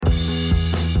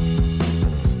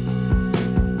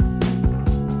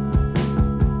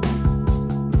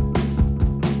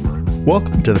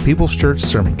Welcome to the People's Church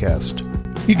Sermoncast.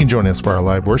 You can join us for our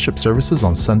live worship services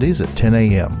on Sundays at 10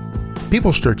 a.m.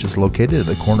 People's Church is located at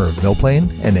the corner of Mill Plain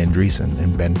and Andreessen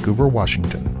in Vancouver,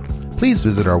 Washington. Please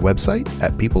visit our website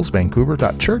at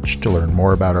peoplesvancouver.church to learn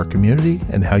more about our community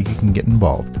and how you can get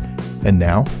involved. And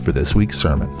now for this week's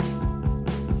sermon.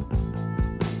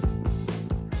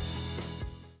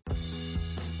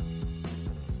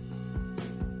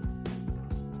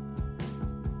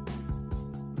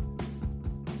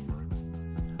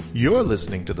 You're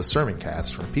listening to the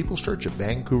Sermoncast from People's Church of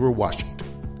Vancouver, Washington.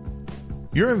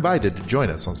 You're invited to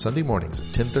join us on Sunday mornings at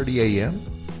 10:30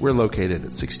 a.m. We're located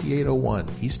at 6801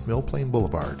 East Mill Plain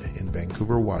Boulevard in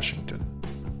Vancouver, Washington.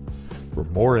 For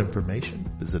more information,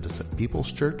 visit us at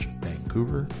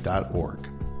peopleschurchvancouver.org.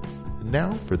 And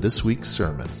now for this week's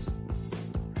sermon.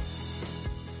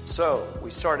 So, we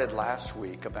started last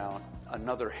week about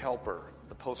another helper,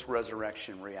 the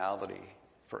post-resurrection reality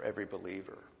for every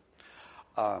believer.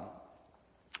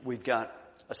 We've got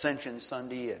Ascension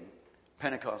Sunday and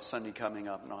Pentecost Sunday coming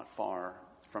up not far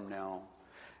from now.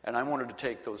 And I wanted to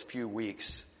take those few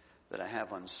weeks that I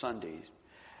have on Sundays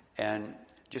and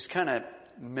just kind of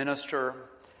minister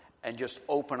and just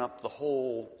open up the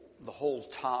whole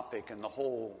topic and the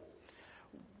whole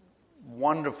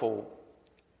wonderful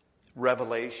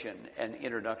revelation and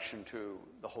introduction to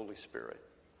the Holy Spirit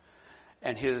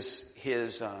and his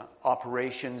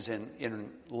operations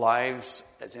in lives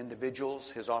as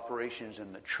individuals, his operations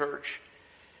in the church,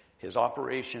 his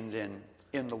operations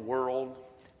in the world,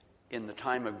 in the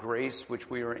time of grace which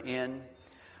we are in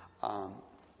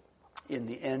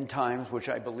the end times which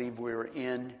I believe we are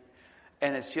in,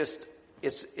 and it's just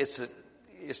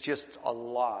a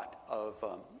lot of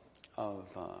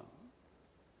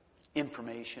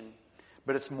information.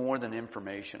 But it's more than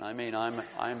information. I mean, I'm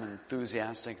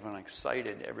enthusiastic and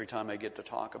excited every time I get to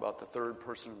talk about the third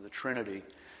person of the Trinity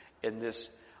in this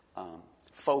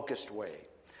focused way.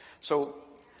 So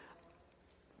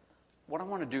what I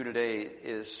want to do today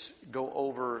is go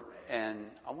over and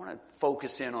I want to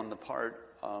focus in on the part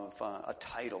of a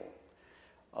title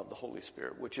of the Holy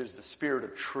Spirit, which is the Spirit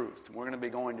of Truth. And we're going to be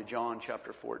going to John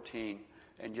chapter 14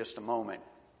 in just a moment.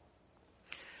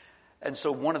 And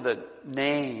so one of the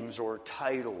names or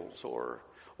titles or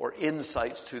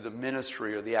insights to the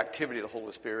ministry or the activity of the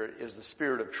Holy Spirit is the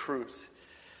Spirit of Truth.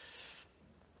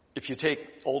 If you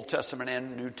take Old Testament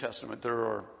and New Testament, there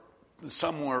are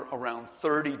somewhere around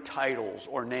 30 titles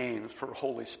or names for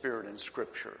Holy Spirit in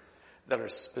Scripture that are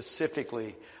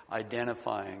specifically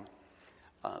identifying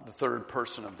the third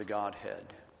person of the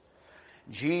Godhead.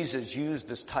 Jesus used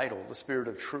this title, the Spirit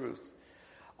of Truth,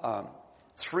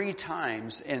 3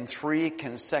 times in 3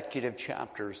 consecutive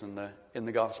chapters in the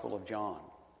Gospel of John.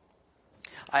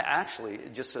 I actually,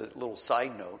 just a little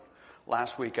side note,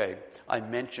 last week I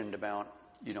mentioned about,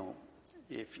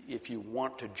 if you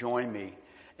want to join me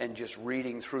in just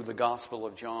reading through the Gospel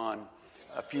of John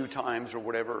a few times or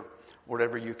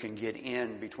whatever you can get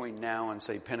in between now and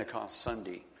say Pentecost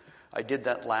Sunday. I did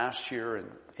that last year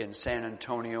in San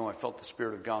Antonio. I felt the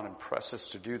Spirit of God impress us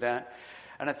to do that.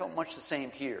 And I felt much the same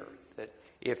here.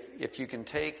 If you can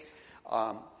take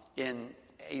in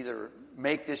either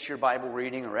make this your Bible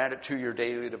reading or add it to your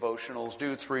daily devotionals,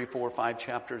 do 3, 4, 5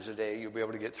 chapters a day, you'll be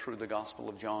able to get through the Gospel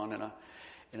of John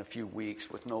in a few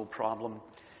weeks with no problem.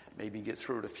 Maybe get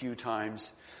through it a few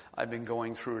times. I've been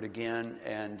going through it again,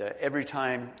 and every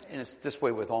time, and it's this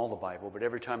way with all the Bible, but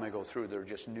every time I go through, there are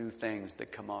just new things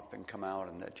that come up and come out,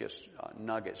 and that just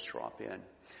nuggets drop in.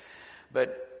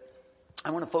 But I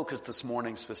want to focus this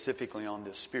morning specifically on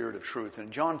this Spirit of Truth.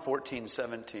 In John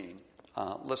 14:17,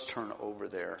 let's turn over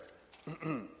there.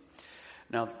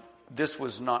 Now, this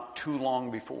was not too long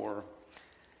before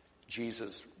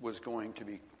Jesus was going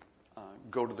to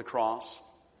go to the cross.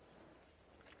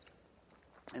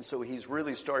 And so he's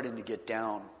really starting to get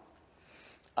down,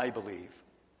 I believe,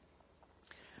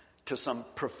 to some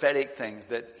prophetic things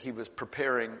that he was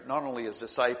preparing not only his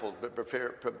disciples but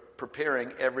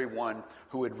preparing everyone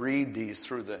who would read these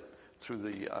through the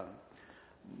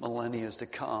millennia to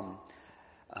come.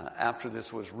 After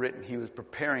this was written, he was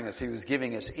preparing us. He was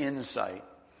giving us insight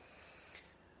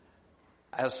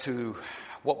as to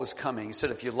what was coming. He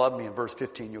said, "If you love me," in verse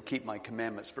 15, "you'll keep my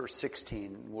commandments." Verse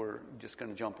 16, we're just going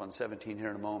to jump on 17 here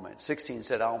in a moment. 16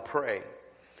 said, "I'll pray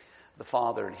the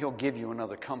Father, and he'll give you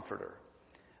another comforter,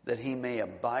 that he may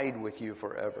abide with you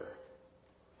forever.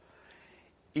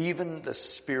 Even the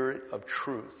Spirit of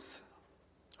truth,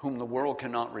 whom the world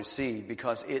cannot receive,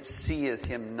 because it seeth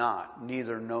him not,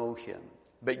 neither know him.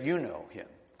 But you know him,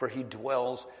 for he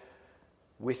dwells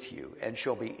with you and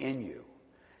shall be in you."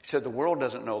 He said the world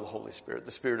doesn't know the Holy Spirit,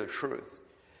 the Spirit of truth.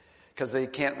 because they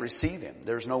can't receive him.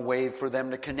 There's no way for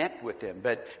them to connect with him.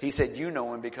 But he said, you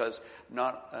know him because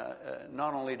not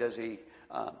only does he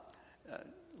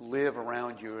live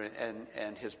around you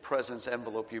and his presence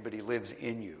envelope you, but he lives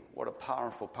in you. What a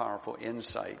powerful, powerful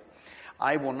insight.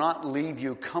 I will not leave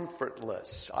you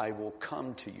comfortless. I will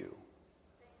come to you.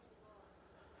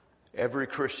 Every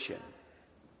Christian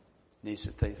needs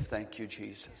to say, thank you,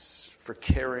 Jesus, for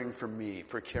caring for me,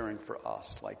 for caring for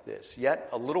us like this. Yet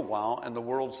a little while, and the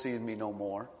world sees me no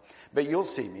more. But you'll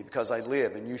see me, because I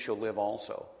live, and you shall live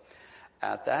also.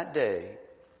 At that day,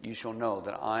 you shall know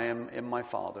that I am in my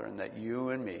Father, and that you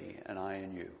in me, and I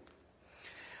in you.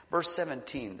 Verse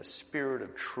 17, the Spirit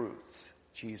of truth,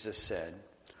 Jesus said,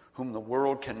 whom the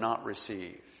world cannot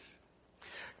receive.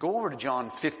 Go over to John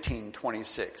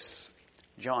 15:26.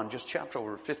 John, just chapter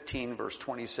over 15, verse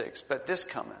 26. But this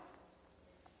cometh.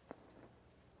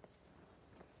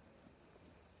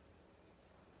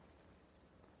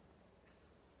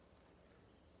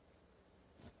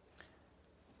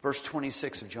 Verse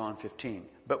 26 of John 15.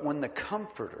 But when the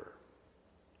Comforter,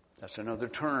 that's another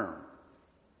term,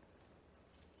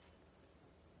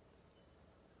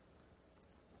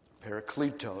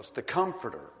 Parakletos, the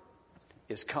Comforter,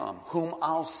 is come, whom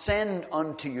I'll send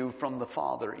unto you from the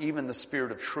Father, even the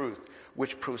Spirit of truth,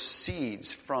 which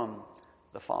proceeds from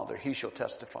the Father. He shall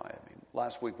testify of me.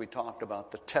 Last week we talked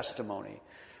about the testimony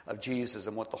of Jesus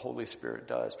and what the Holy Spirit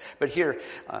does. But here,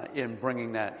 in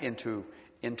bringing that into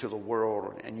the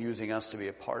world and using us to be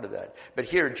a part of that. But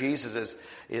here Jesus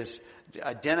is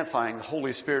identifying the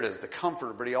Holy Spirit as the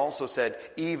Comforter, but he also said,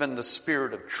 even the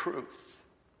Spirit of truth.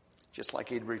 Just like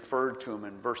he'd referred to him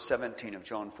in verse 17 of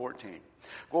John 14.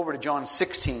 Go over to John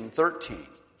 16:13.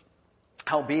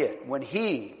 Howbeit, when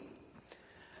he,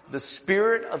 the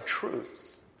Spirit of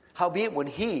truth, when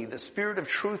he, the Spirit of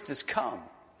truth, is come,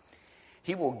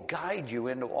 he will guide you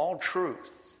into all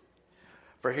truth.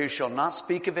 For he shall not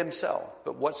speak of himself,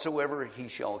 but whatsoever he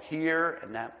shall hear,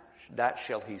 and that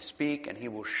shall he speak, and he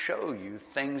will show you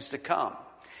things to come.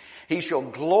 He shall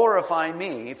glorify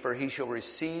me, for he shall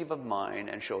receive of mine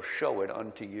and shall show it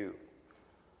unto you.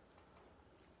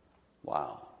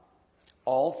 Wow.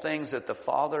 All things that the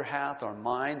Father hath are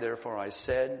mine, therefore I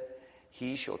said,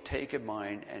 he shall take of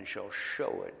mine and shall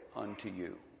show it unto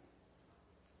you.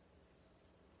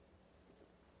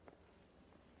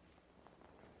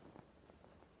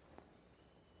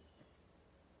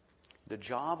 The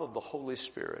job of the Holy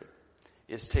Spirit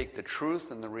is take the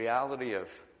truth and the reality of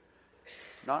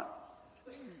not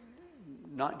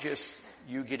just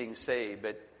you getting saved,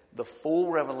 but the full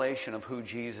revelation of who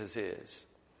Jesus is,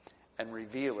 and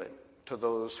reveal it to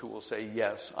those who will say,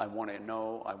 yes, I want to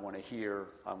know, I want to hear,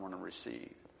 I want to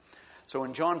receive. So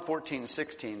in John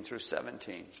 14:16 through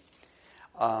 17,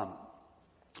 I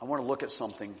want to look at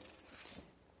something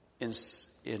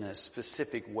in a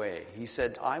specific way. He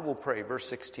said, I will pray, verse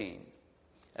 16,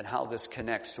 and how this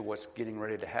connects to what's getting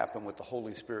ready to happen with the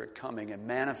Holy Spirit coming and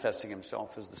manifesting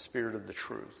himself as the Spirit of the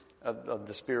truth, of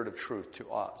the Spirit of truth to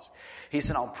us. He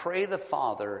said, I'll pray the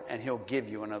Father and he'll give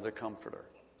you another comforter.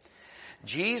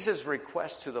 Jesus'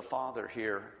 request to the Father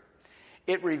here,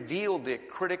 it revealed the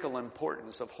critical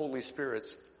importance of Holy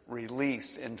Spirit's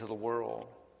release into the world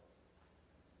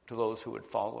to those who would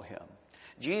follow him.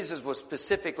 Jesus was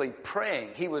specifically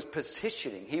praying. He was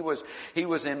petitioning. He was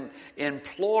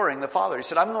imploring the Father. He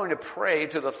said, I'm going to pray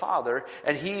to the Father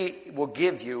and he will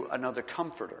give you another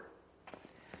comforter.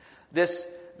 This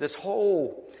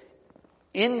whole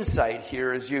insight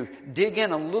here, as you dig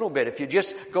in a little bit, if you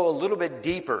just go a little bit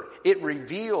deeper, it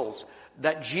reveals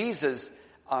that Jesus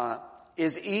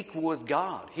is equal with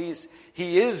God. He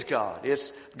is God.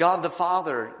 It's God the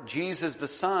Father, Jesus the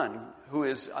Son, who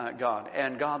is God,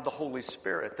 and God the Holy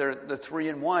Spirit. They're the three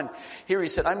in one. Here he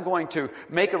said, I'm going to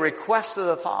make a request to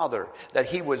the Father that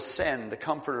he would send the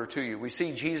Comforter to you. We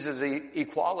see Jesus'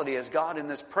 equality as God in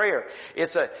this prayer.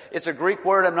 It's a Greek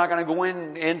word. I'm not going to go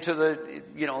into the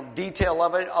detail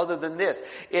of it other than this.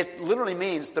 It literally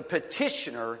means the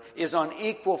petitioner is on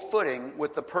equal footing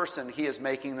with the person he is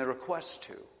making the request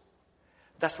to.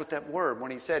 That's what that word,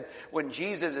 when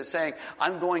Jesus is saying,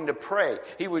 I'm going to pray,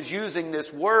 he was using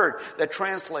this word that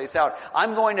translates out,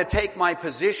 I'm going to take my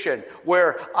position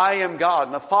where I am God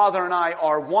and the Father and I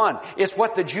are one. It's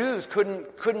what the Jews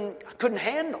couldn't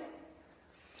handle.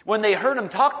 When they heard him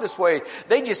talk this way,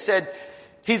 they just said,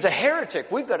 he's a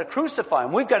heretic. We've got to crucify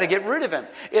him. We've got to get rid of him.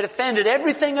 It offended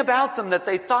everything about them that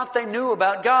they thought they knew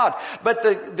about God. But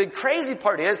the crazy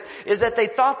part is that they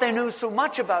thought they knew so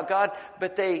much about God,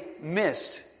 but they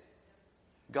missed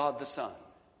God the Son.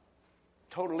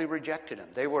 Totally rejected him.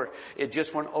 It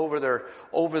just went over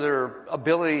their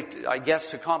ability, I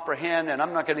guess, to comprehend. And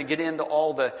I'm not going to get into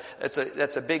all that's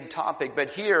a big topic.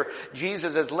 But here,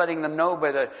 Jesus is letting them know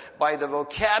by the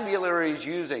vocabulary he's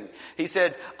using. He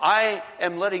said, I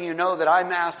am letting you know that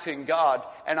I'm asking God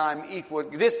and I'm equal.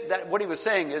 What he was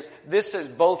saying is, this is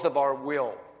both of our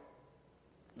will.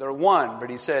 They're one, but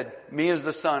he said, me is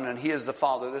the Son and he is the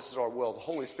Father. This is our will. The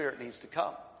Holy Spirit needs to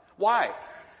come. Why?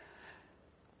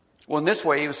 Well, in this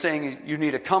way, he was saying you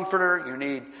need a comforter, you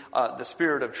need the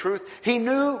Spirit of truth. He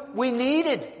knew we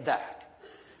needed that.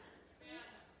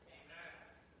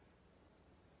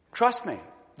 Trust me,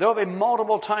 there will be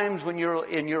multiple times when you're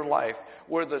in your life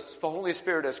where the Holy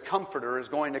Spirit as comforter is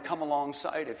going to come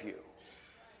alongside of you.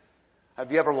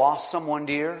 Have you ever lost someone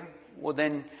dear? Well,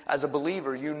 then, as a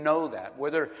believer, you know that.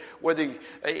 Whether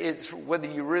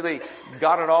you really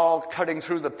got it all, cutting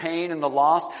through the pain and the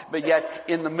loss, but yet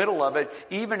in the middle of it,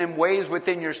 even in ways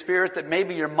within your spirit that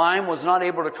maybe your mind was not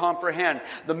able to comprehend,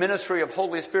 the ministry of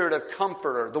Holy Spirit of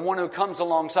Comforter, the one who comes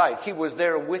alongside, He was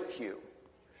there with you.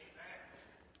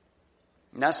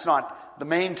 And that's not the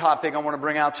main topic I want to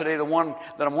bring out today. The one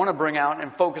that I want to bring out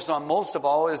and focus on most of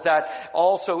all is that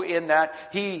also in that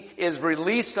He is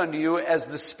released unto you as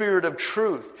the Spirit of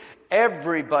truth.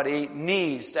 Everybody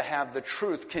needs to have the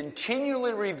truth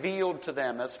continually revealed to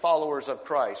them as followers of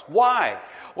Christ. Why?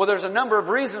 Well, there's a number of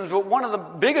reasons, but one of the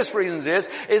biggest reasons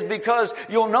is because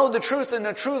you'll know the truth and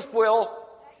the truth will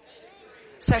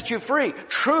set you free.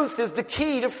 Truth is the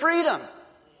key to freedom.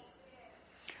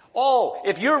 Oh,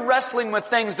 if you're wrestling with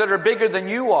things that are bigger than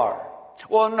you are.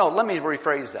 Well, no, let me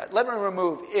rephrase that. Let me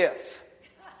remove if.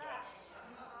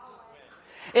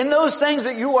 In those things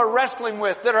that you are wrestling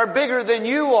with that are bigger than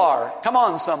you are, come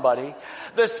on somebody,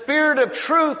 the Spirit of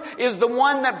truth is the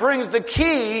one that brings the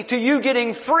key to you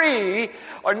getting free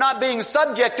or not being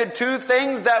subjected to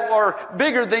things that are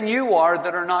bigger than you are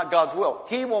that are not God's will.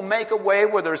 He will make a way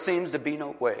where there seems to be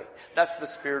no way. That's the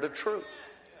Spirit of truth.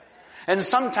 And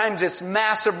sometimes it's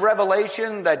massive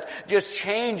revelation that just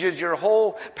changes your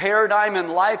whole paradigm in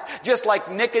life. Just like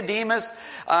Nicodemus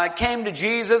came to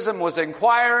Jesus and was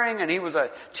inquiring, and he was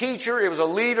a teacher, he was a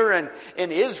leader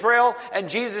in Israel, and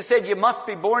Jesus said, you must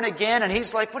be born again. And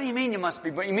he's like, what do you mean you must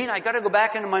be born? You mean I got to go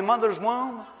back into my mother's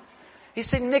womb? He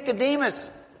said,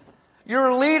 Nicodemus, you're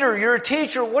a leader, you're a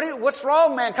teacher. What's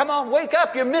wrong, man? Come on, wake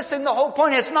up. You're missing the whole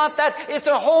point. It's not that. It's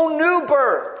a whole new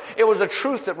birth. It was a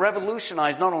truth that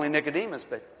revolutionized not only Nicodemus,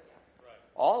 but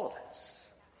all of us.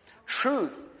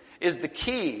 Truth is the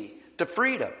key to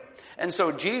freedom. And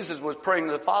so Jesus was praying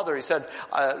to the Father. He said,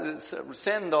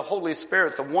 send the Holy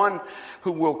Spirit, the one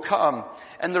who will come.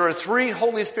 And there are 3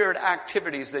 Holy Spirit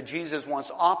activities that Jesus wants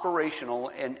operational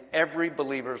in every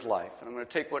believer's life. And I'm going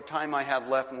to take what time I have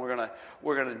left, and we're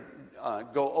going to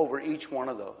go over each one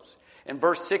of those. In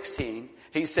verse 16,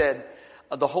 he said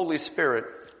the Holy Spirit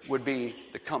would be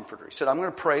the comforter. He said, I'm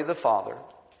going to pray the Father.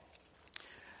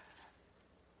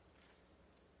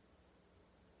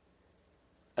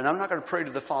 And I'm not going to pray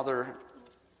to the Father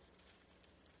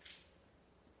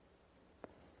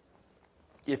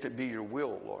if it be your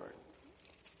will, Lord.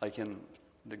 Like in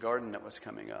the garden that was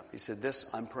coming up. He said, this,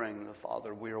 I'm praying to the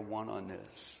Father. We are one on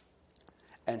this.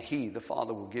 And He, the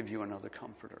Father, will give you another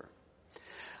comforter.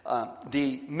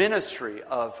 The ministry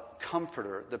of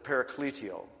comforter, the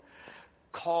Parakletio,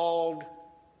 called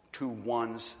to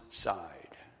one's side.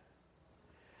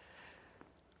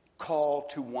 Called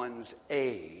to one's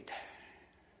aid.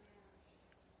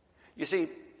 You see,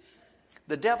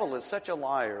 the devil is such a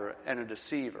liar and a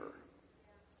deceiver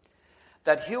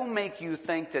that he'll make you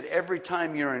think that every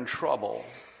time you're in trouble,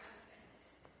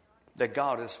 that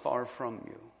God is far from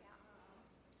you.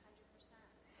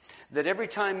 That every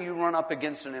time you run up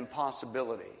against an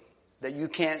impossibility, that you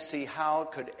can't see how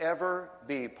it could ever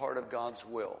be part of God's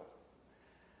will.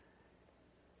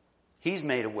 He's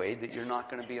made a way that you're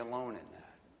not going to be alone in that.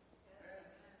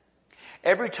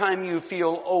 Every time you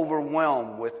feel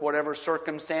overwhelmed with whatever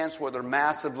circumstance, whether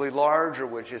massively large or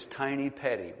which is tiny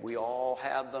petty, we all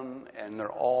have them and they're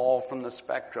all from the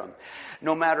spectrum.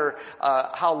 No matter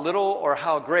how little or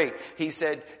how great, he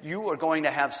said, you are going to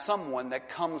have someone that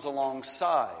comes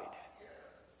alongside.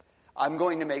 I'm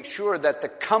going to make sure that the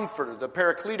comforter, the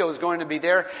Parakleto, is going to be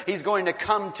there. He's going to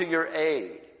come to your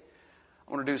aid.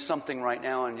 I want to do something right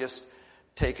now and just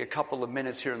take a couple of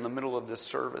minutes here in the middle of this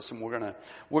service, and we're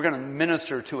going to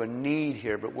minister to a need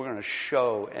here, but we're going to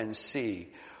show and see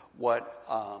what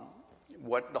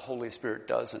the Holy Spirit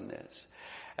does in this.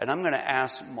 And I'm going to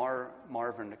ask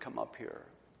Marvin to come up here.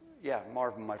 Yeah,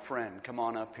 Marvin, my friend, come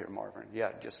on up here, Marvin.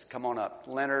 Yeah, just come on up.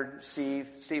 Leonard, Steve,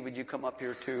 would you come up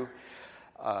here too?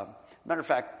 Matter of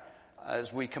fact,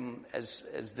 as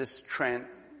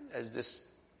this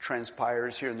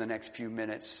transpires here in the next few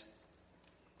minutes,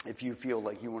 if you feel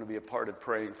like you want to be a part of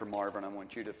praying for Marvin, I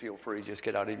want you to feel free. Just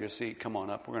get out of your seat. Come on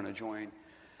up. We're going to join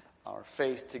our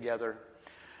faith together.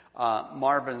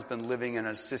 Marvin's been living in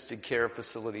an assisted care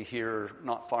facility here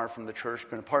not far from the church,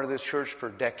 been a part of this church for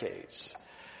decades.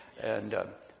 And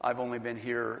I've only been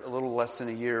here a little less than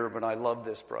a year, but I love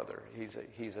this brother.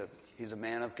 He's a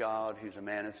man of God. He's a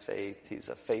man of faith. He's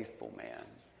a faithful man.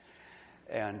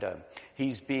 And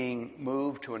he's being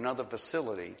moved to another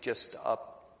facility just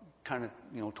up kind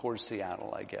of, towards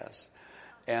Seattle, I guess.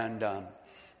 And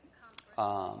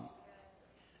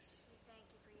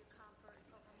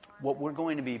what we're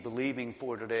going to be believing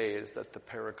for today is that the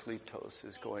Parakletos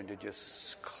is going to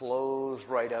just close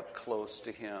right up close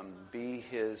to him, be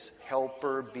his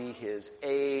helper, be his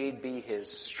aid, be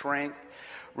his strength,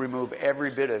 remove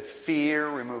every bit of fear,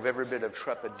 remove every bit of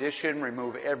trepidation,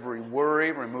 remove every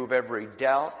worry, remove every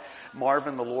doubt.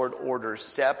 Marvin, the Lord orders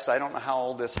steps. I don't know how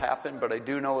all this happened, but I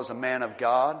do know as a man of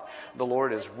God, the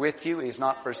Lord is with you. He's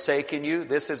not forsaken you.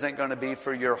 This isn't going to be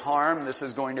for your harm. This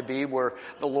is going to be where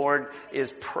the Lord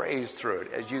is praised through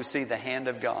it as you see the hand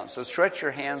of God. So stretch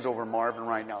your hands over Marvin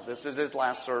right now. This is his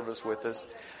last service with us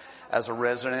as a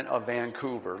resident of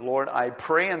Vancouver. Lord, I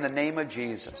pray in the name of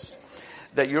Jesus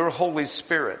that your Holy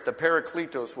Spirit, the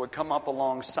Parakletos, would come up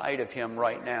alongside of him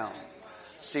right now.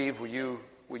 Steve, will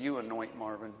you anoint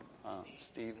Marvin?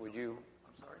 Steve, would you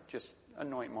just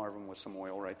anoint Marvin with some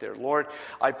oil right there? Lord,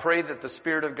 I pray that the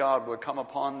Spirit of God would come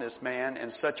upon this man in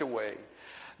such a way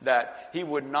that he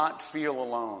would not feel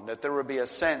alone, that there would be a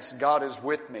sense, God is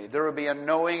with me. There would be a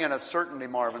knowing and a certainty,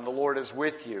 Marvin, the Lord is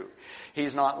with you.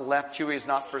 He's not left you. He's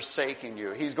not forsaken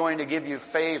you. He's going to give you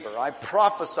favor. I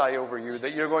prophesy over you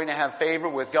that you're going to have favor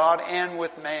with God and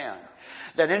with man.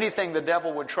 That anything the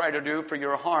devil would try to do for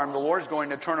your harm, the Lord's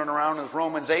going to turn it around, as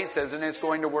Romans 8 says, and it's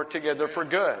going to work together for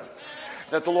good.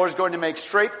 That the Lord's going to make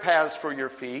straight paths for your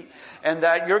feet, and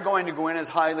that you're going to go in as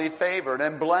highly favored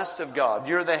and blessed of God.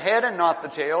 You're the head and not the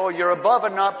tail. You're above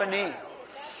and not beneath.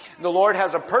 The Lord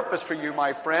has a purpose for you,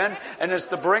 my friend, and it's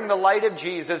to bring the light of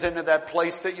Jesus into that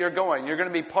place that you're going. You're going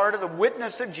to be part of the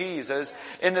witness of Jesus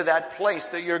into that place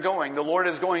that you're going. The Lord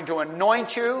is going to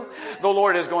anoint you. The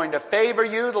Lord is going to favor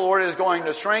you. The Lord is going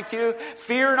to strengthen you.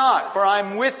 Fear not, for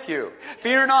I'm with you.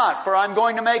 Fear not, for I'm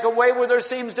going to make a way where there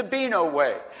seems to be no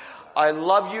way. I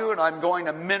love you, and I'm going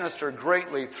to minister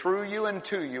greatly through you and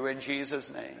to you in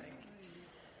Jesus' name.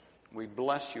 We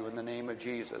bless you in the name of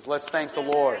Jesus. Let's thank the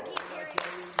Lord.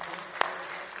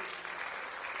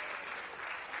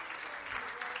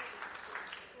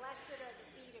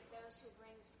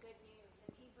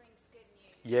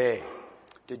 Yay.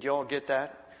 Did y'all get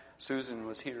that? Susan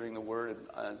was hearing the word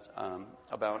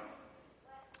about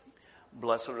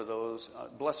blessed are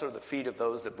the feet of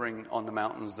those that bring on the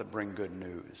mountains that bring good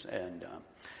news. And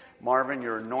Marvin,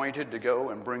 you're anointed to go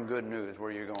and bring good news where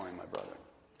you're going, my brother.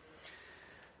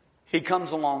 He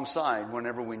comes alongside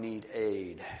whenever we need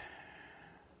aid.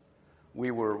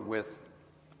 We were with,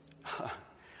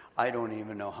 I don't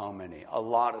even know how many, a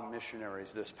lot of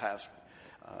missionaries this past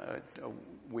a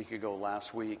week ago,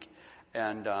 last week,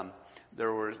 and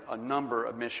there were a number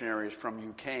of missionaries from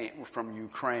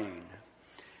Ukraine,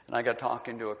 and I got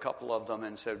talking to a couple of them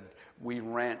and said, we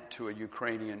rent to a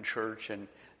Ukrainian church, and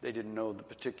they didn't know the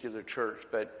particular church,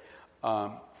 but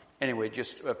anyway,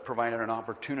 just provided an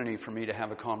opportunity for me to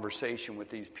have a conversation with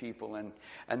these people,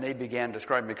 and they began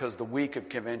describing, because the week of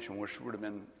convention, which would have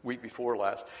been week before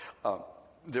last,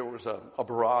 there was a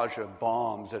barrage of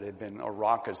bombs that had been, or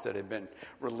rockets that had been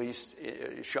released,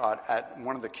 shot at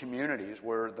one of the communities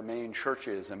where the main church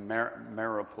is, in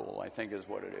Mariupol, I think is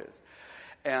what it is.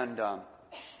 And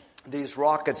these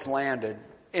rockets landed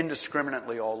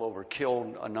indiscriminately all over,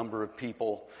 killed a number of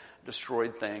people,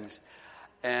 destroyed things.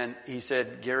 And he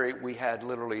said, Gary, we had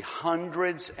literally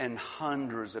hundreds and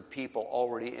hundreds of people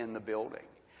already in the building.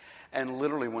 And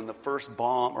literally when the first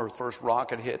bomb or first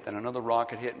rocket hit, then another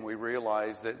rocket hit, and we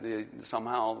realized that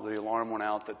somehow the alarm went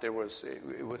out that it was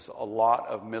a lot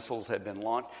of missiles had been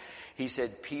launched. He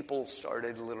said people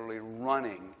started literally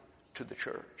running to the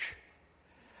church.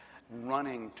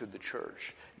 Running to the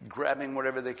church. Grabbing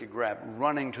whatever they could grab.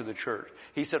 Running to the church.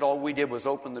 He said all we did was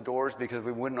open the doors, because if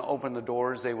we wouldn't open the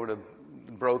doors, they would have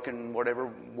broken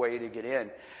whatever way to get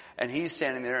in. And he's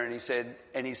standing there, and he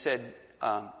said,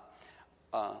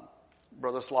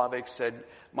 Brother Slavic said,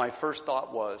 my first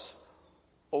thought was,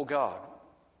 oh God,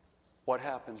 what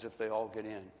happens if they all get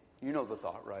in? You know the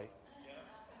thought, right? Yeah.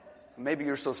 Maybe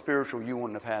you're so spiritual you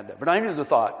wouldn't have had that. But I knew the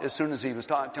thought as soon as he was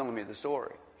telling me the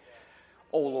story.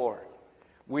 Oh Lord,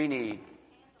 we need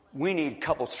a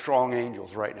couple strong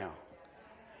angels right now.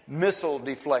 missile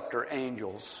deflector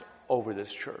angels over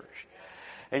this church.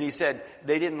 And he said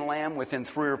they didn't land within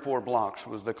 3 or 4 blocks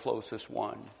was the closest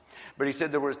one. But he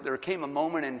said there came a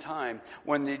moment in time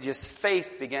when just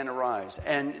faith began to rise.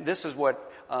 And this is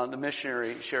what the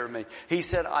missionary shared with me. He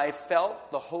said, I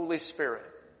felt the Holy Spirit.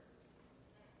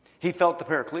 He felt the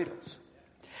Paracletos.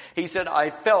 He said, I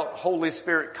felt Holy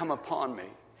Spirit come upon me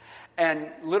and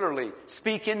literally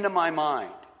speak into my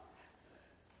mind.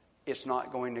 It's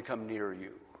not going to come near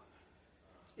you.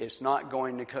 It's not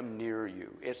going to come near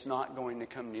you. It's not going to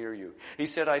come near you. He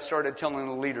said, I started telling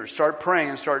the leaders, start praying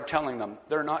and start telling them,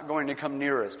 they're not going to come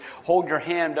near us. Hold your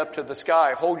hand up to the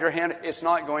sky. Hold your hand. It's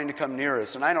not going to come near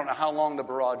us. And I don't know how long the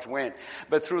barrage went,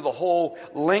 but through the whole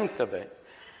length of it,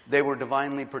 they were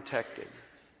divinely protected.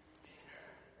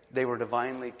 They were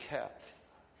divinely kept.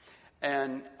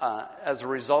 And as a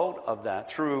result of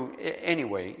that,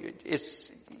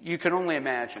 you can only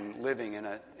imagine living in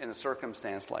a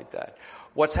circumstance like that.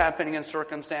 What's happening in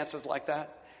circumstances like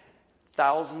that?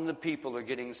 Thousands of people are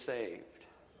getting saved.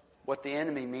 What the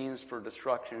enemy means for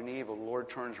destruction and evil, the Lord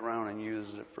turns around and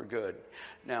uses it for good.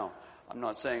 Now, I'm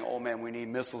not saying, oh man, we need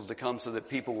missiles to come so that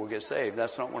people will get saved.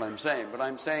 That's not what I'm saying. But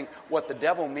I'm saying what the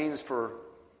devil means for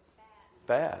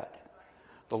bad,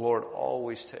 the Lord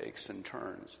always takes and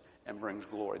turns and brings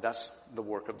glory. That's the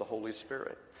work of the Holy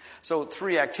Spirit. So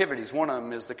 3 activities. One of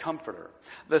them is the Comforter.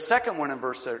 The second one in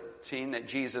verse 13 that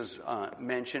Jesus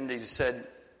mentioned, he said,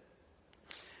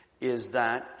 is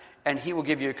that, and he will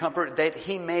give you a comfort, that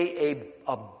he may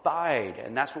abide.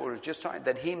 And that's what we were just talking,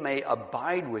 that he may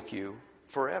abide with you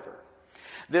forever.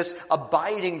 This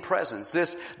abiding presence,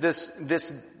 this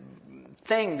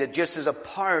thing that just is a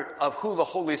part of who the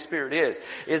Holy Spirit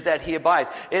is that he abides.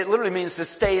 It literally means to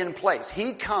stay in place.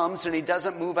 He comes and he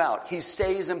doesn't move out. He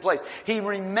stays in place. He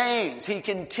remains. He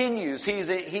continues.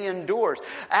 He endures.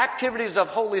 Activities of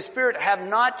Holy Spirit have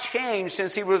not changed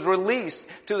since he was released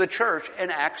to the church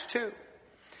in Acts 2.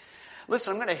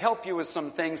 Listen, I'm going to help you with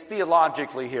some things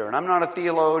theologically here. And I'm not a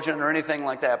theologian or anything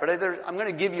like that. But I'm going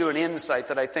to give you an insight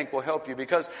that I think will help you.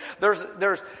 Because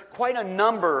there's quite a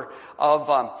number of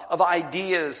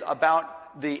ideas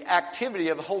about the activity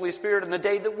of the Holy Spirit in the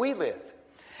day that we live.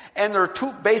 And there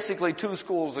are basically two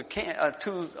schools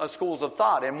of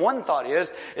thought. And one thought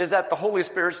is that the Holy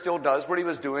Spirit still does what he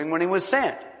was doing when he was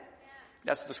sent.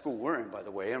 That's the school we're in, by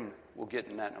the way, and we'll get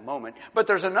in that in a moment. But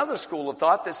there's another school of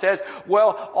thought that says,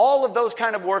 well, all of those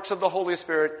kind of works of the Holy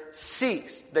Spirit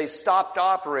ceased. They stopped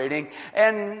operating,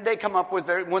 and they come up with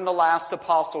when the last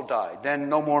apostle died, then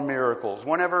no more miracles.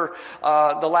 Whenever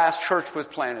the last church was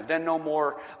planted, then no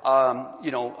more,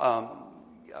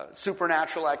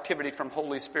 supernatural activity from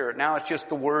Holy Spirit. Now it's just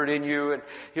the Word in you, and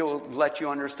he'll let you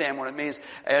understand what it means.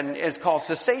 And it's called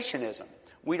cessationism.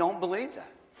 We don't believe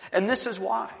that. And this is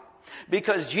why.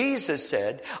 Because Jesus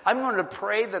said, I'm going to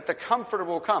pray that the Comforter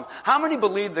will come. How many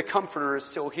believe the Comforter is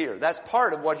still here? That's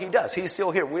part of what he does. He's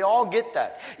still here. We all get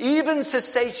that. Even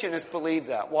cessationists believe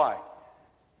that. Why?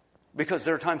 Because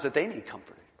there are times that they need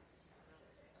comforting.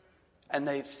 And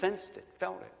they've sensed it,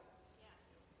 felt it.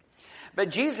 But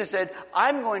Jesus said,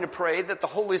 I'm going to pray that the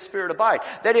Holy Spirit abide.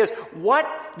 That is, what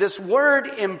this word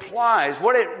implies,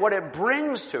 what it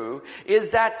brings to,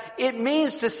 is that it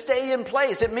means to stay in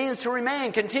place. It means to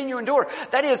remain, continue, endure.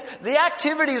 That is, the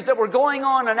activities that were going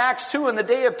on in Acts 2 in the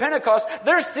day of Pentecost,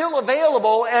 they're still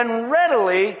available and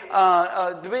readily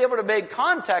to be able to make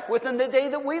contact with in the day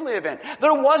that we live in.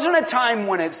 There wasn't a time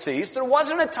when it ceased. There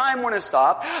wasn't a time when it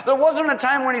stopped. There wasn't a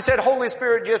time when he said, Holy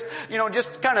Spirit, just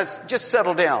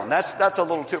settle down. That's a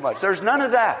little too much. There's none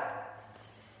of that.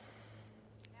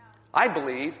 I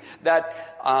believe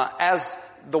that as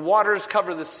the waters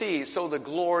cover the sea, so the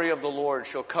glory of the Lord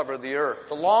shall cover the earth.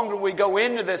 The longer we go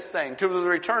into this thing, to the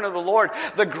return of the Lord,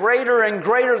 the greater and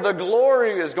greater the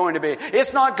glory is going to be.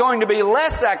 It's not going to be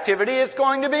less activity, it's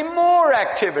going to be more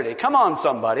activity. Come on,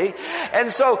 somebody.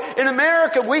 And so, in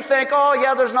America, we think, oh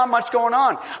yeah, there's not much going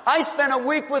on. I spent a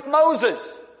week with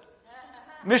Moses.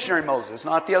 Missionary Moses,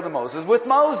 not the other Moses, with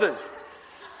Moses.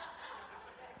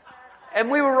 And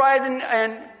we were riding,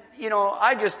 and,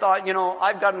 I just thought,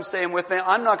 I've got him staying with me.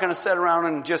 I'm not going to sit around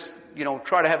and just,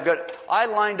 try to have good. I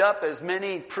lined up as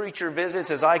many preacher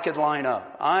visits as I could line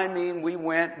up. I mean, we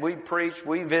went, we preached,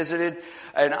 we visited,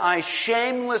 and I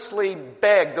shamelessly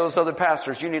begged those other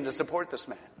pastors, you need to support this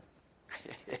man.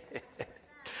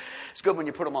 It's good when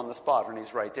you put him on the spot and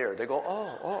he's right there. They go,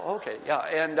 oh, okay, yeah.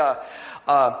 And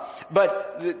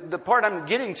but the part I'm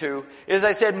getting to is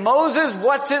I said, Moses,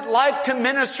 what's it like to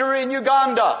minister in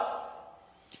Uganda?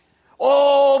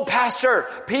 Oh, pastor,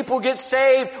 people get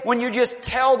saved when you just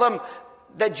tell them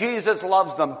that Jesus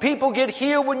loves them. People get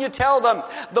healed when you tell them.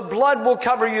 The blood will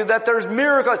cover you, that there's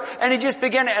miracles. And he just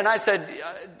began, and I said,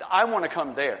 I want to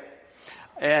come there.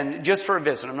 And just for a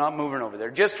visit. I'm not moving over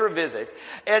there. Just for a visit.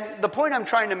 And the point I'm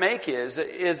trying to make is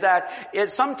that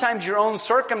sometimes your own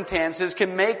circumstances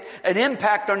can make an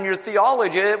impact on your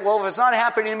theology. Well, if it's not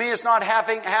happening to me, it's not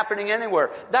happening anywhere.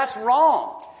 That's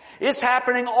wrong. It's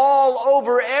happening all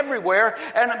over everywhere.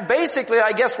 And basically,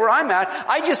 I guess where I'm at,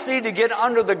 I just need to get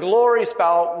under the glory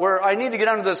spout where I need to get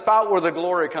under the spout where the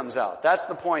glory comes out. That's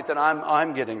the point that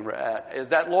I'm getting at. Is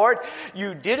that, Lord,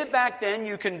 you did it back then,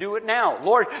 you can do it now.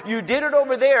 Lord, you did it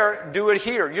over there, do it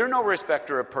here. You're no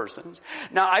respecter of persons.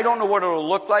 Now, I don't know what it'll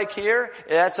look like here.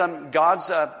 That's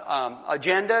God's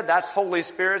agenda. That's Holy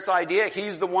Spirit's idea.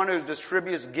 He's the one who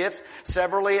distributes gifts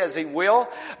severally as He will.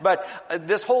 But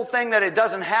this whole thing that it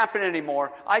doesn't happen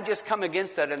anymore, I just come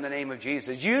against that in the name of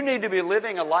Jesus. You need to be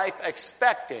living a life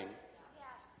expecting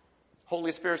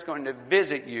Holy Spirit's going to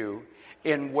visit you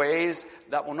in ways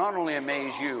that will not only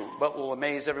amaze you, but will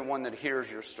amaze everyone that hears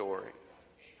your story.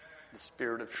 The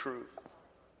Spirit of truth,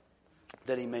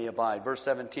 that He may abide. Verse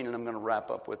 17, and I'm going to wrap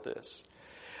up with this.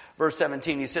 Verse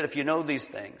 17, He said, if you know these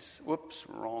things,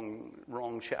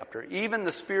 wrong chapter. Even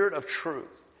the Spirit of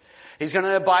truth, He's going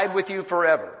to abide with you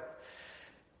forever.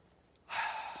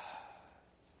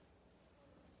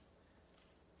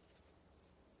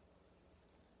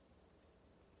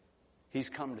 He's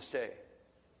come to stay.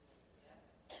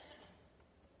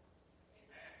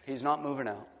 He's not moving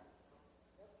out.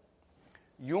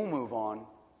 You'll move on.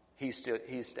 He's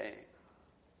staying.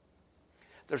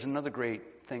 There's another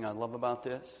great thing I love about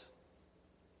this.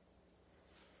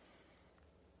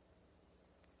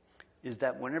 Is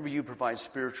that whenever you provide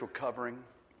spiritual covering,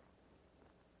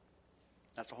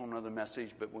 that's a whole other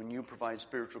message, but when you provide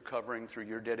spiritual covering through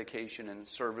your dedication and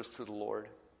service to the Lord,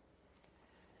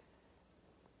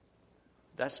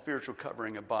 that spiritual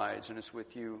covering abides and is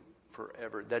with you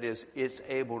forever. That is, it's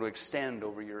able to extend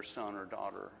over your son or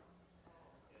daughter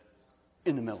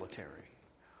in the military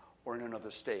or in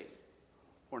another state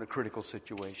or in a critical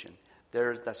situation.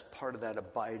 That's part of that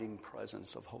abiding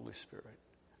presence of Holy Spirit.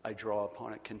 I draw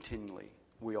upon it continually.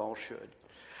 We all should.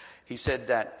 He said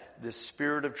that the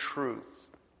Spirit of truth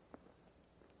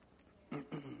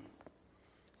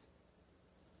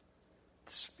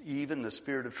even the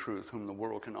Spirit of truth whom the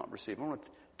world cannot receive. I want to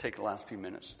take the last few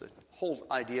minutes. The whole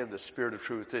idea of the Spirit of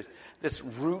truth, this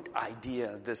root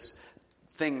idea, this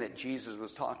thing that Jesus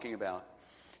was talking about,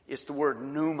 it's the word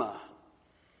pneuma.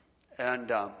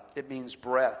 And it means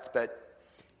breath. But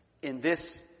in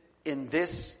this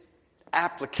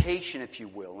application, if you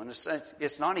will, and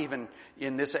it's not even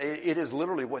in this, it is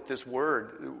literally what this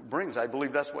word brings. I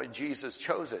believe that's why Jesus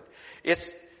chose it.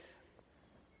 It's,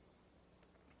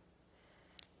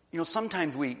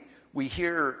 sometimes we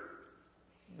hear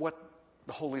what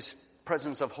the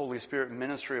presence of Holy Spirit,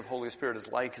 ministry of Holy Spirit is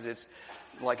like. It's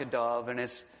like a dove and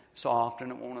it's soft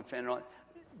and it won't offend.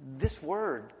 This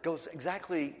word goes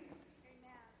exactly,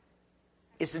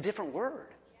 it's a different word.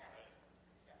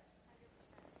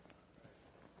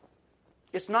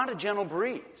 It's not a gentle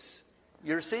breeze.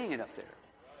 You're seeing it up there.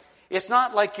 It's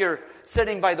not like you're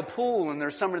sitting by the pool and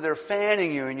there's somebody there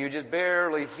fanning you and you just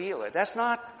barely feel it. That's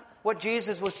not what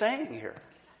Jesus was saying here.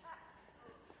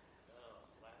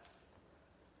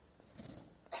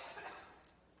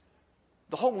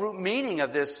 The whole root meaning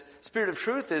of this Spirit of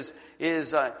truth is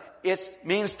it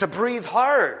means to breathe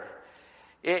hard.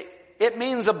 It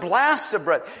means a blast of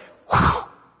breath.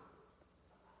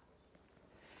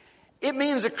 It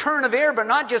means a current of air, but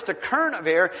not just a current of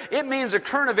air. It means a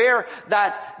current of air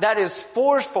that is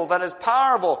forceful, that is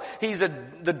powerful. He's the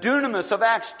dunamis of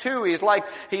Acts 2. He's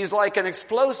like an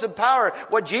explosive power.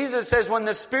 What Jesus says, when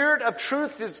the Spirit of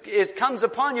truth comes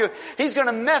upon you, He's going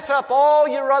to mess up all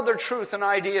your other truth and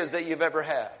ideas that you've ever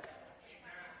had.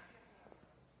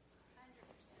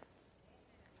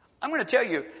 I'm going to tell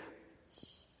you,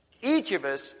 each of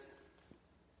us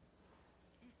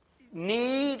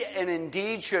need and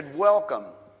indeed should welcome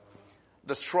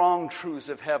the strong truths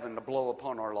of heaven to blow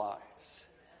upon our lives.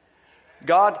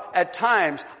 God, at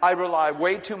times, I rely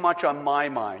way too much on my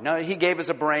mind. Now, He gave us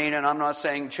a brain, and I'm not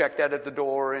saying check that at the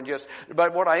door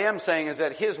but what I am saying is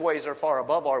that His ways are far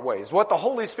above our ways. What the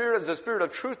Holy Spirit, as the Spirit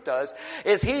of truth does,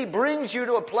 is He brings you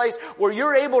to a place where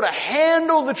you're able to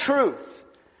handle the truth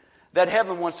that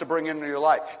heaven wants to bring into your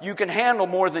life. You can handle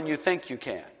more than you think you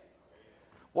can.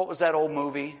 What was that old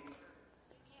movie?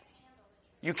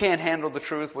 You Can't Handle the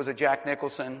Truth. Was it Jack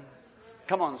Nicholson?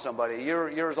 Come on, somebody.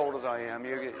 You're as old as I am.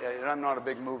 I'm not a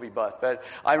big movie buff, but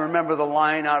I remember the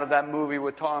line out of that movie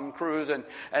with Tom Cruise,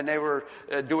 and they were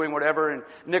doing whatever, and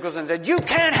Nicholson said, "You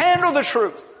can't handle the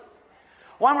truth."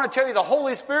 Well, I'm going to tell you, the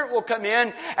Holy Spirit will come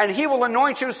in and He will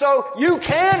anoint you so you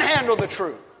can handle the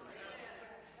truth.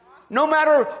 No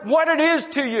matter what it is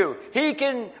to you, He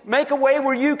can make a way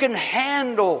where you can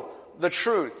handle the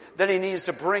truth that He needs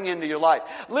to bring into your life.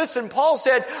 Listen, Paul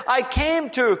said, I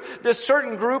came to this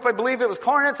certain group, I believe it was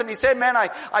Corinth, and he said, man,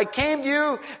 I came to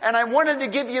you and I wanted to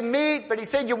give you meat, but he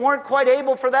said you weren't quite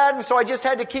able for that, and so I just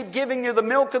had to keep giving you the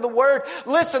milk of the Word.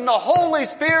 Listen, the Holy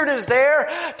Spirit is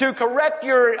there to correct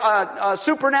your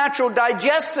supernatural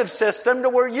digestive system to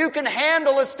where you can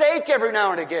handle a steak every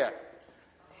now and again.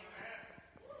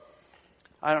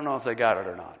 I don't know if they got it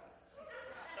or not.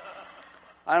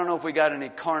 I don't know if we got any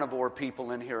carnivore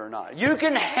people in here or not. You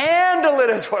can handle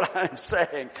it is what I'm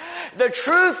saying. The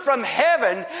truth from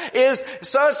heaven is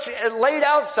such, laid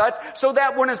out such, so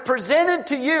that when it's presented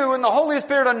to you and the Holy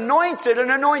Spirit anoints it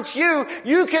and anoints you,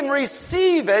 you can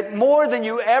receive it more than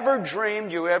you ever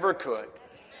dreamed you ever could.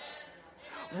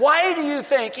 Why do you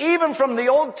think, even from the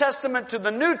Old Testament to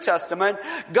the New Testament,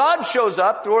 God shows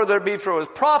up, whether it be through His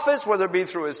prophets, whether it be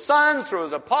through His sons, through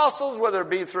His apostles, whether it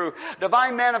be through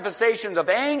divine manifestations of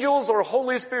angels or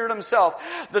Holy Spirit Himself.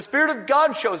 The Spirit of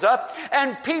God shows up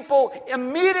and people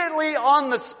immediately on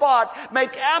the spot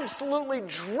make absolutely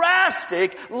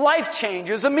drastic life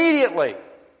changes immediately.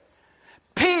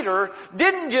 Peter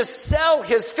didn't just sell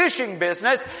his fishing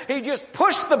business, he just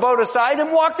pushed the boat aside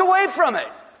and walked away from it.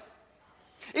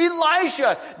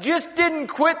 Elisha just didn't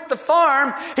quit the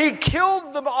farm. He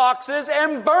killed the oxes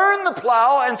and burned the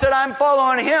plow and said, I'm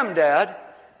following him, Dad.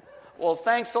 Well,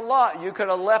 thanks a lot. You could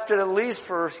have left it at least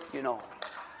for,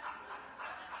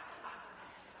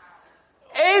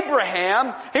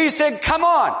 Abraham, he said, come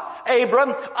on,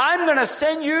 Abram, I'm going to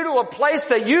send you to a place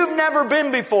that you've never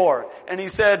been before. And he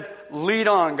said, lead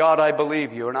on, God, I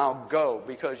believe you, and I'll go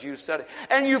because you said it.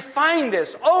 And you find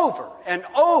this over and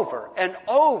over and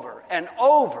over and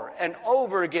over and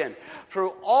over again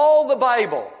through all the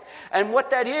Bible. And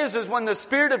what that is when the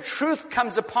Spirit of truth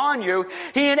comes upon you,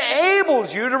 He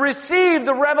enables you to receive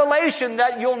the revelation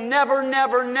that you'll never,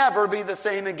 never, never be the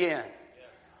same again.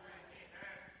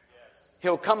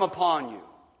 He'll come upon you.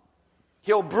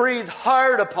 He'll breathe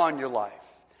hard upon your life.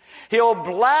 He'll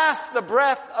blast the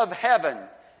breath of heaven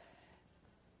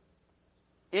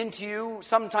into you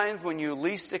sometimes when you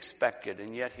least expect it,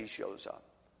 and yet He shows up.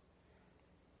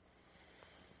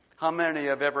 How many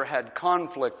have ever had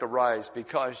conflict arise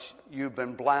because you've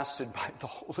been blasted by the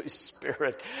Holy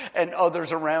Spirit and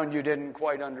others around you didn't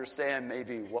quite understand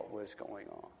maybe what was going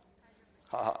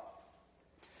on?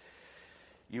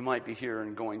 You might be here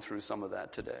and going through some of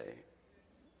that today.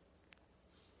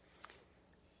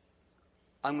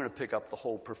 I'm going to pick up the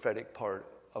whole prophetic part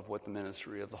of what the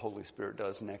ministry of the Holy Spirit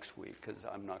does next week, because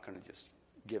I'm not going to just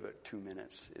give it 2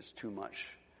 minutes. It's too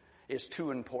much. It's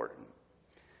too important.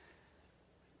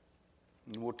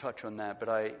 And we'll touch on that, but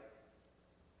I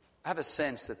have a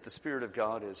sense that the Spirit of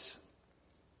God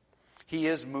He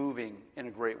is moving in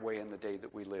a great way in the day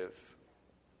that we live.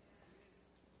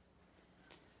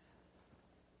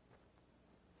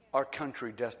 Our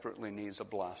country desperately needs a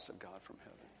blast of God from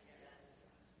heaven.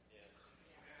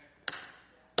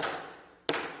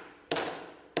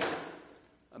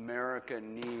 America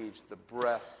needs the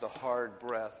breath, the hard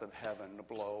breath of heaven to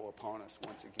blow upon us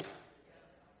once again.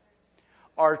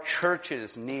 Our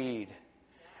churches need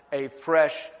a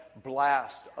fresh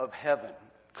blast of heaven.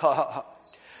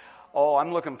 Oh,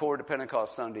 I'm looking forward to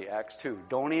Pentecost Sunday, Acts 2.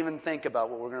 Don't even think about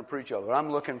what we're going to preach over. I'm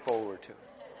looking forward to it.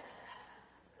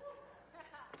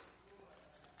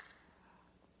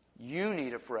 You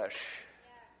need a fresh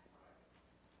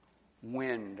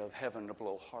wind of heaven to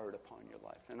blow hard upon your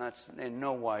life. And that's in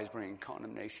no wise bringing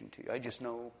condemnation to you. I just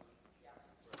know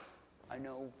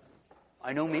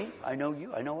me, I know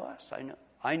you, I know us,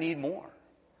 I need more.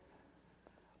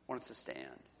 I want us to stand.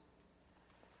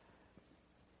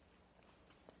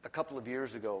 A couple of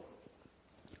years ago,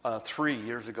 3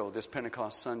 years ago, this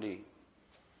Pentecost Sunday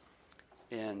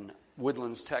in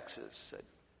Woodlands, Texas, at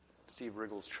Steve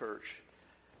Riggle's church,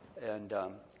 and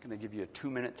I'm going to give you a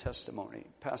 2-minute testimony.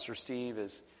 Pastor Steve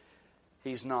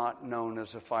he's not known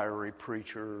as a fiery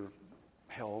preacher,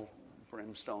 hell,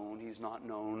 brimstone. He's not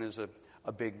known as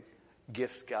a big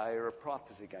gift guy or a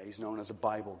prophecy guy. He's known as a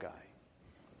Bible guy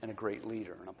and a great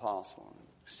leader, an apostle, and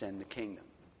extend the kingdom.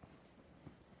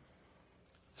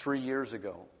 3 years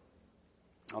ago,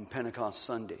 on Pentecost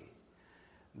Sunday,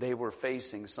 they were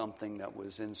facing something that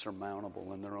was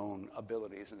insurmountable in their own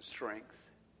abilities and strength.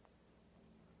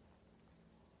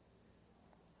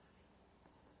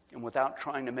 And without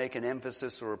trying to make an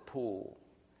emphasis or a pull,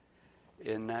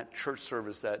 in that church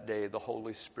service that day, the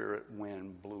Holy Spirit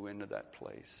wind blew into that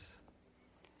place.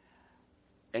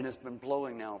 And it's been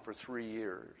blowing now for 3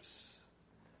 years.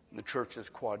 And the church has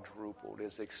quadrupled,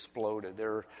 it's exploded.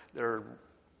 They're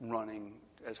running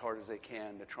as hard as they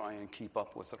can to try and keep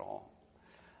up with it all.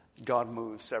 God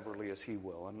moves severally as He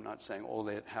will. I'm not saying,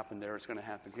 that happened there, it's going to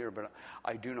happen here. But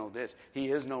I do know this. He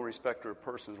is no respecter of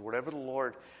persons. Whatever the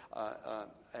Lord...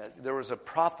 there was a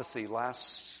prophecy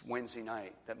last Wednesday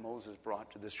night that Moses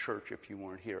brought to this church if you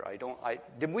weren't here.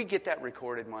 Did we get that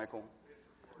recorded, Michael?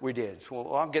 We did.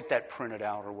 So I'll get that printed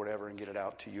out or whatever and get it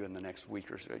out to you in the next week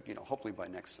or so, hopefully by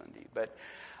next Sunday. But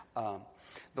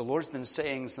the Lord's been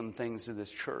saying some things to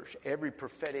this church. Every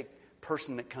prophetic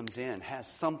person that comes in has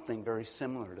something very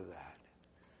similar to that.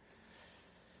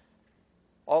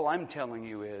 All I'm telling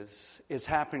you is, it's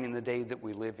happening in the day that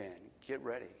we live in. Get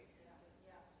ready.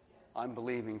 I'm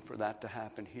believing for that to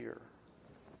happen here.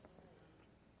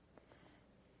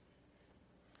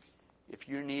 If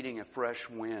you're needing a fresh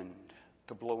wind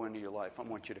to blow into your life, I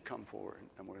want you to come forward,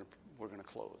 and we're going to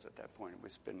close at that point.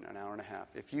 It's been an hour and a half.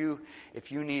 If you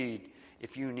need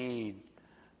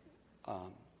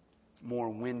more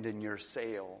wind in your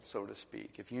sail, so to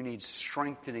speak, if you need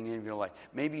strengthening in your life,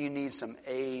 maybe you need some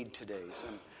aid today,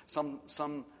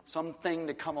 something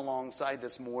to come alongside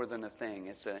that's more than a thing.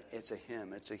 It's a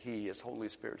Him, it's a He, it's Holy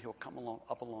Spirit. He'll come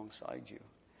up alongside you.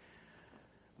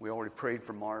 We already prayed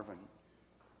for Marvin.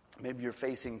 Maybe you're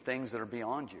facing things that are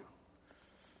beyond you.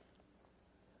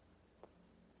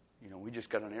 We just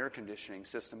got an air conditioning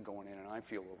system going in, and I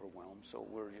feel overwhelmed, so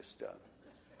we're just...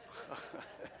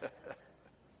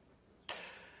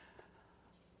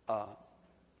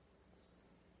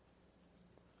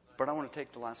 But I want to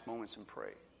take the last moments and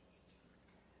pray.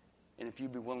 And if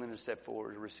you'd be willing to step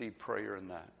forward to receive prayer in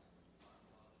that,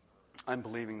 I'm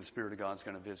believing the Spirit of God's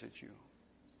going to visit you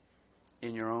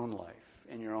in your own life,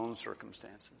 in your own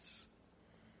circumstances.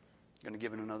 I'm going to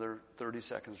give it another 30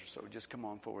 seconds or so. Just come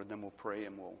on forward, then we'll pray,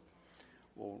 and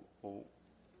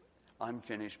I'm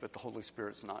finished, but the Holy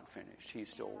Spirit's not finished. He's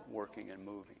still working and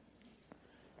moving.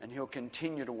 And He'll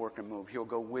continue to work and move. He'll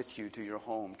go with you to your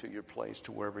home, to your place,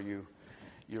 to wherever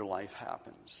your life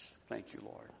happens. Thank you,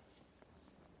 Lord.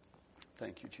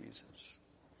 Thank you, Jesus.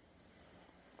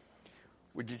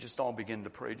 Would you just all begin to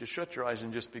pray? Just shut your eyes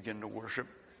and just begin to worship.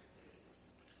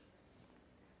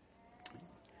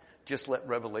 Just let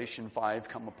Revelation 5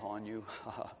 come upon you.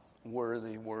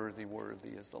 Worthy, worthy, worthy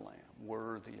is the Lamb.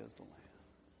 Worthy is the Lamb.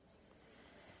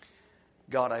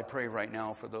 God, I pray right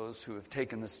now for those who have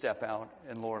taken the step out.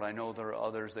 And Lord, I know there are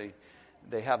others,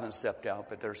 they haven't stepped out,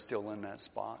 but they're still in that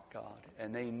spot, God.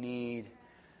 And they need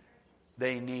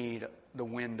the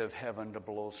wind of heaven to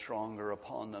blow stronger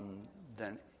upon them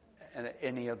than at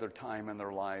any other time in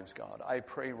their lives, God. I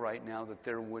pray right now that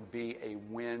there would be a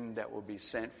wind that will be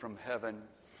sent from heaven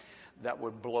that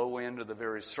would blow into the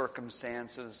very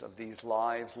circumstances of these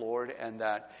lives, Lord, and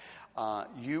that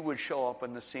you would show up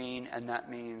in the scene, and that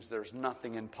means there's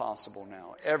nothing impossible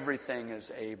now. Everything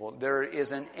is able. There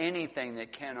isn't anything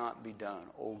that cannot be done,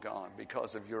 oh God,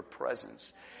 because of your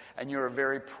presence. And you're a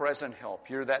very present help.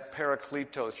 You're that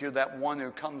Parakletos. You're that one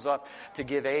who comes up to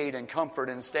give aid and comfort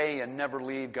and stay and never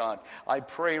leave, God. I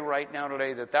pray right now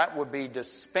today that would be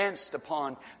dispensed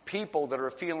upon people that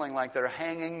are feeling like they're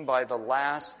hanging by the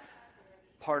last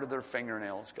part of their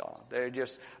fingernails, God. They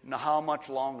just, how much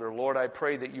longer? Lord, I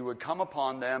pray that you would come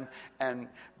upon them and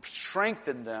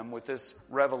strengthen them with this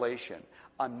revelation.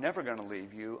 I'm never going to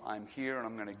leave you. I'm here and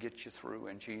I'm going to get you through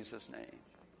in Jesus' name.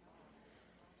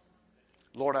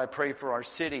 Lord, I pray for our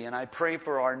city and I pray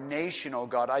for our nation, oh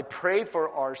God. I pray for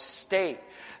our state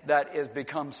that has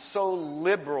become so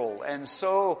liberal and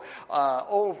so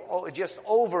just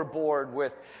overboard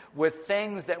with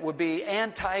things that would be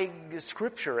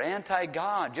anti-Scripture,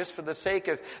 anti-God, just for the sake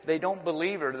of they don't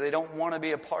believe it or they don't want to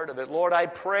be a part of it. Lord, I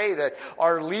pray that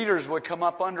our leaders would come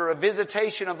up under a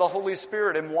visitation of the Holy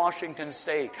Spirit in Washington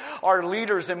State. Our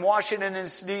leaders in Washington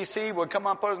and D.C. would come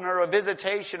up under a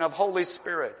visitation of Holy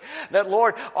Spirit. That,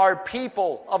 Lord, our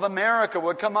people of America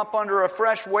would come up under a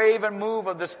fresh wave and move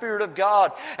of the Spirit of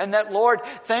God. And that, Lord,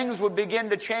 things would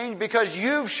begin to change because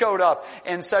you've showed up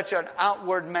in such an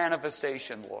outward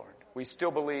manifestation, Lord. We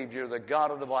still believe you're the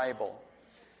God of the Bible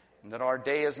and that our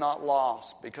day is not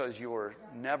lost because you are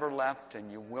never left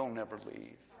and you will never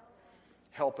leave.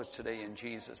 Help us today in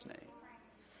Jesus' name.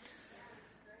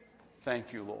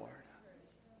 Thank you, Lord.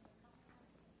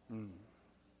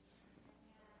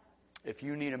 If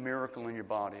you need a miracle in your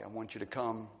body, I want you to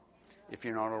come if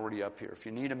you're not already up here. If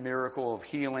you need a miracle of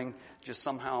healing, just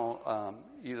somehow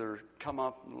either come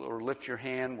up or lift your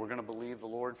hand. We're going to believe the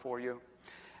Lord for you.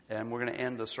 And we're going to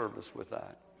end the service with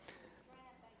that.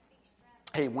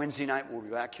 Hey, Wednesday night we'll be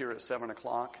back here at 7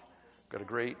 o'clock. Got a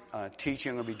great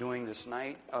teaching we'll be doing this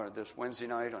Wednesday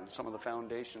night on some of the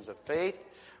foundations of faith.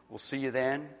 We'll see you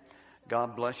then.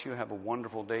 God bless you. Have a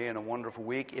wonderful day and a wonderful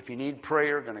week. If you need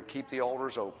prayer, going to keep the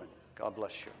altars open. God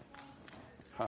bless you.